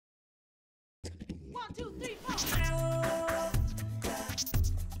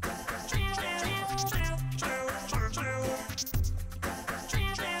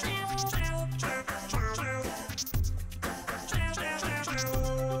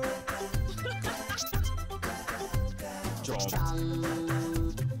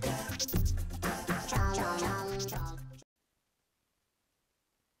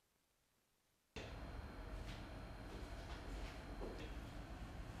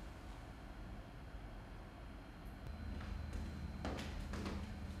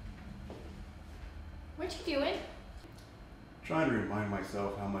What you doing? Trying to remind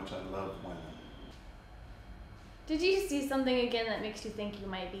myself how much I love women. Did you see something again that makes you think you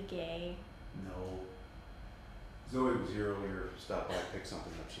might be gay? No. Zoe was here earlier, stopped by to pick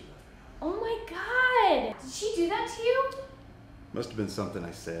something up she left behind. Oh my god! Did she do that to you? Must have been something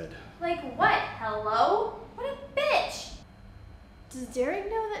I said. Like what? Hello? What a bitch! Does Derek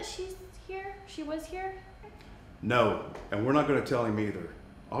know that she's here? She was here? No, and we're not going to tell him either.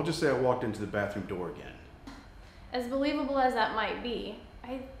 I'll just say I walked into the bathroom door again. As believable as that might be,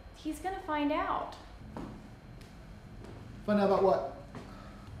 he's gonna find out. Find out about what?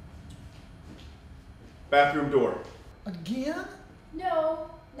 Bathroom door. Again?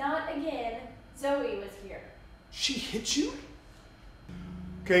 No, not again. Zoe was here. She hit you?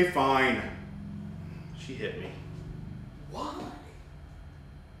 Okay, fine. She hit me. Why?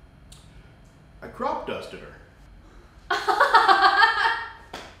 I crop dusted her.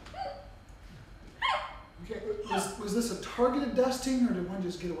 Okay, was this a targeted dusting or did one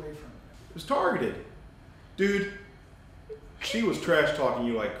just get away from you? It was targeted. Dude, she was trash talking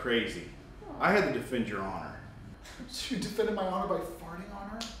you like crazy. I had to defend your honor. You defended my honor by farting on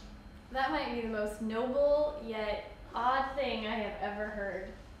her? That might be the most noble yet odd thing I have ever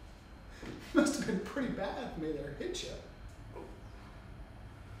heard. Must have been pretty bad if made her hit you.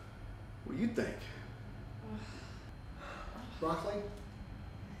 What do you think? Broccoli?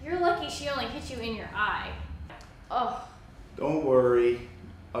 You're lucky she only hit you in your eye. Oh. Don't worry.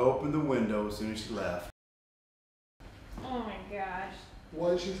 I opened the window as soon as she left. Oh my gosh.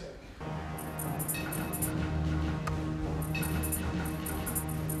 What did she think?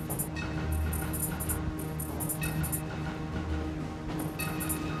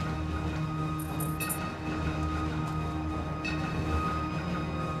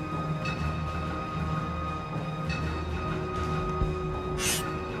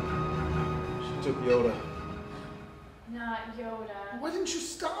 She took Yoda. Not Yoda. Why didn't you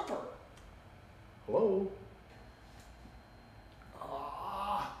stop her? Hello?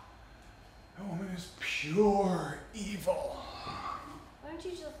 Ah, that woman is pure evil. Why don't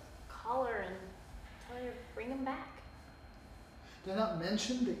you just call her and tell her to bring him back? Did I not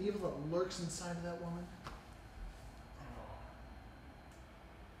mention the evil that lurks inside of that woman?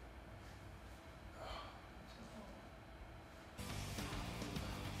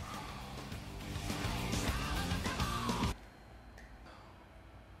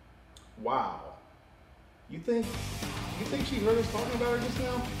 Wow. You think she heard us talking about her just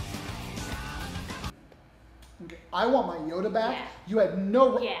now? Okay, I want my Yoda back. Yeah. You had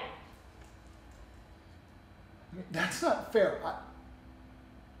no right. Yeah. That's not fair.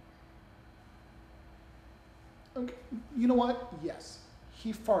 Okay, you know what? Yes,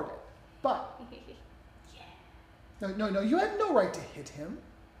 he farted, but Yeah. no, you had no right to hit him.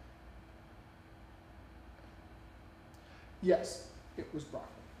 Yes, it was broccoli.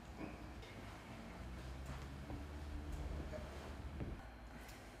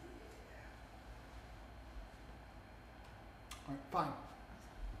 All right, fine.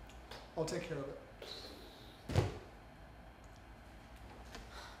 I'll take care of it.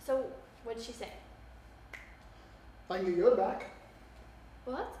 So, what did she say? If I can get Yoda back,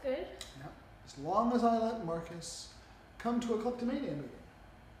 Well, that's good. yeah, as long as I let Marcus come to a kleptomania meeting.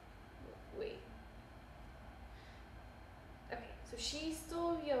 Wait. Okay, so she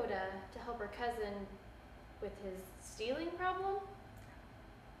stole Yoda to help her cousin with his stealing problem?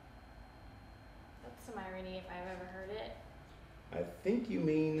 That's some irony if I've ever heard it. I think you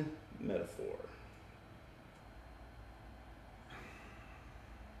mean metaphor.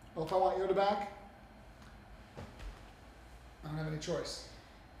 Well, if I want Yoda back, I don't have any choice.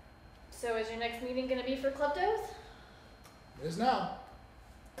 So is your next meeting gonna be for kleptos? It is now.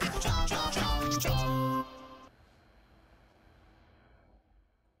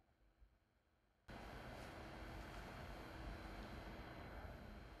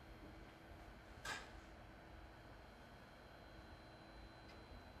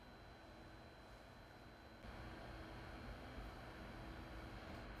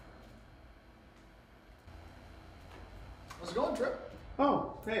 How's it going, Trip?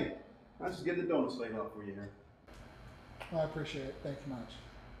 Oh, hey. I was just getting the donut slave out for you here. Well, I appreciate it. Thank you much.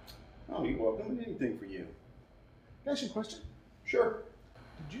 Oh, you're welcome. Anything for you. Can I ask you a question? Sure.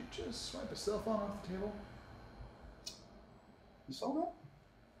 Did you just swipe a cell phone off the table? You saw that?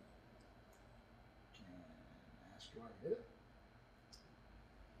 Can I ask you why you did it?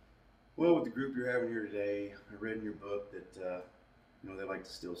 Well, with the group you're having here today, I read in your book that, they like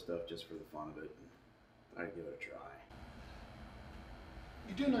to steal stuff just for the fun of it. And I'd give it a try.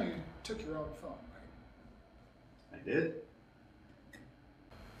 You do know you took your own phone, right? I did.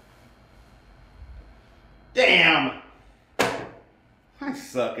 Damn! I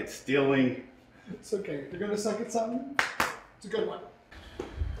suck at stealing. It's okay. If you're gonna suck at something, it's a good one.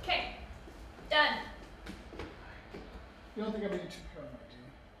 Okay, done. You don't think I'm being too paranoid, do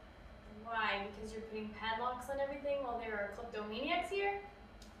you? Why? Because you're putting padlocks on everything while there are kleptomaniacs here?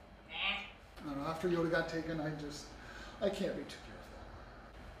 Eh. I don't know. After Yoda got taken, I can't be too careful.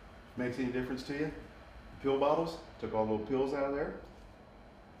 Makes any difference to you? Pill bottles? Took all the little pills out of there?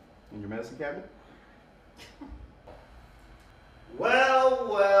 In your medicine cabinet? Well,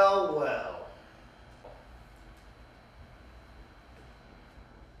 well, well.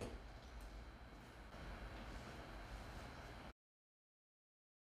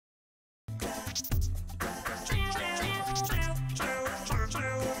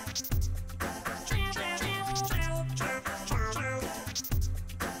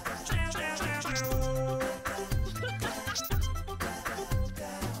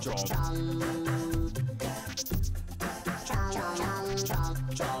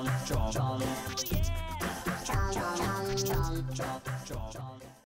 John.